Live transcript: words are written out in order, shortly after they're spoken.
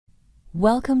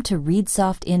Welcome to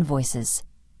ReadSoft INVOICES.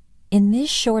 In this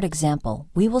short example,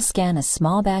 we will scan a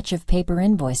small batch of paper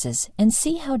invoices and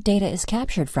see how data is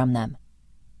captured from them.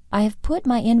 I have put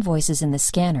my invoices in the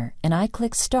scanner and I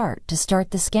click Start to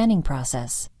start the scanning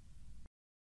process.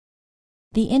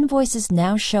 The invoices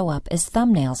now show up as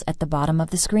thumbnails at the bottom of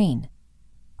the screen.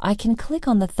 I can click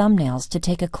on the thumbnails to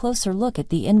take a closer look at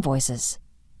the invoices.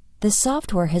 The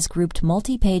software has grouped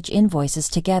multi-page invoices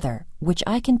together, which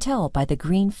I can tell by the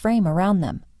green frame around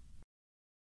them.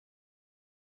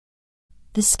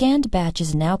 The scanned batch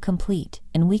is now complete,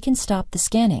 and we can stop the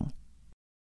scanning.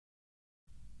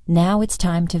 Now it's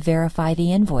time to verify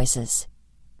the invoices.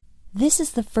 This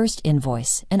is the first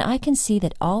invoice, and I can see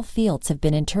that all fields have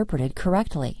been interpreted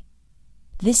correctly.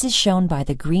 This is shown by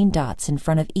the green dots in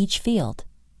front of each field.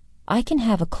 I can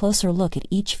have a closer look at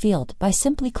each field by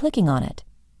simply clicking on it.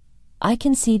 I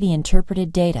can see the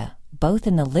interpreted data, both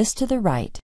in the list to the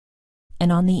right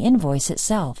and on the invoice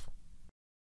itself.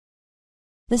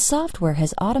 The software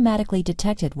has automatically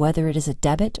detected whether it is a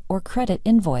debit or credit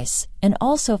invoice and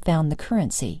also found the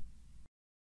currency.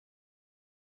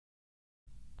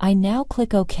 I now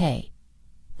click OK.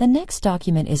 The next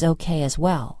document is OK as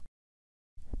well.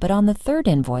 But on the third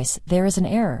invoice, there is an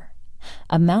error.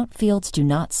 Amount fields do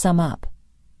not sum up.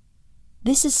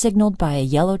 This is signaled by a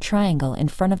yellow triangle in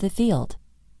front of the field.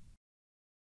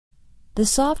 The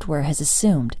software has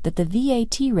assumed that the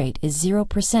VAT rate is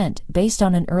 0% based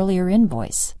on an earlier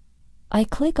invoice. I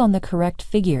click on the correct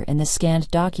figure in the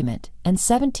scanned document, and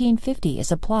 $17.50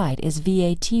 is applied as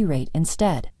VAT rate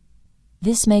instead.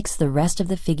 This makes the rest of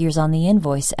the figures on the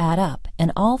invoice add up,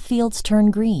 and all fields turn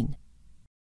green.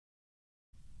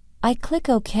 I click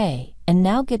OK, and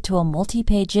now get to a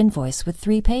multi-page invoice with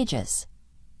 3 pages.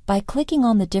 By clicking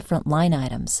on the different line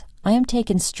items, I am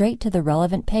taken straight to the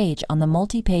relevant page on the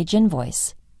multi-page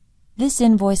invoice. This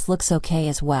invoice looks OK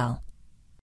as well.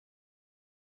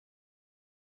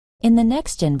 In the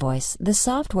next invoice, the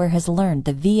software has learned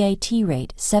the VAT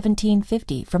rate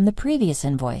 $17.50 from the previous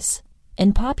invoice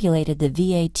and populated the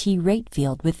VAT rate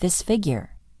field with this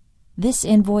figure. This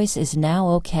invoice is now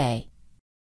OK.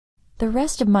 The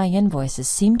rest of my invoices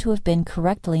seem to have been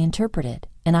correctly interpreted,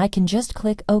 and I can just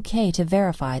click OK to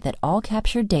verify that all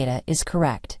captured data is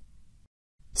correct.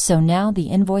 So now the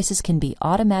invoices can be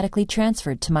automatically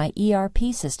transferred to my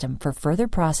ERP system for further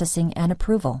processing and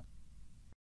approval.